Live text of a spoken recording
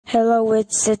Hello,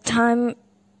 it's time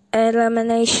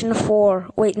elimination 4.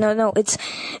 Wait, no, it's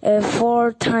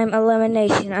 4-time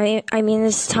elimination. I mean,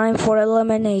 it's time for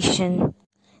elimination.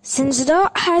 Since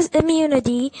Dot has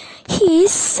immunity,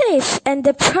 he's safe, and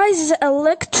the prize is an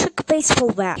electric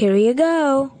baseball bat. Here you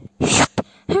go.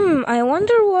 I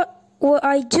wonder what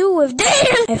I do with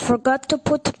this. I forgot to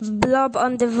put Blob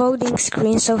on the voting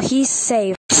screen, so he's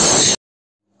safe.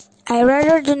 I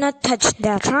rather do not touch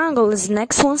that. Triangle is the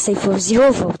next one, safe for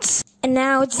 0 votes. And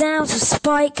now it's down to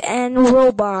Spike and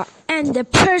Robot. And the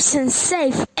person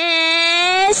safe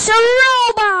is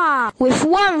Robot with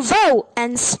 1 vote.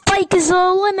 And Spike is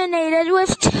eliminated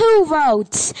with 2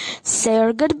 votes. Say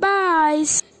our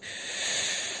goodbyes.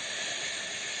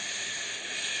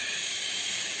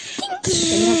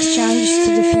 The next challenge is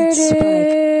to defeat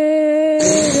Spike.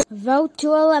 Vote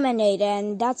to eliminate,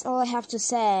 and that's all I have to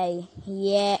say.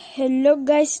 Yeah. Hello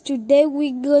guys, today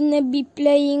we're gonna be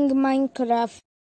playing Minecraft.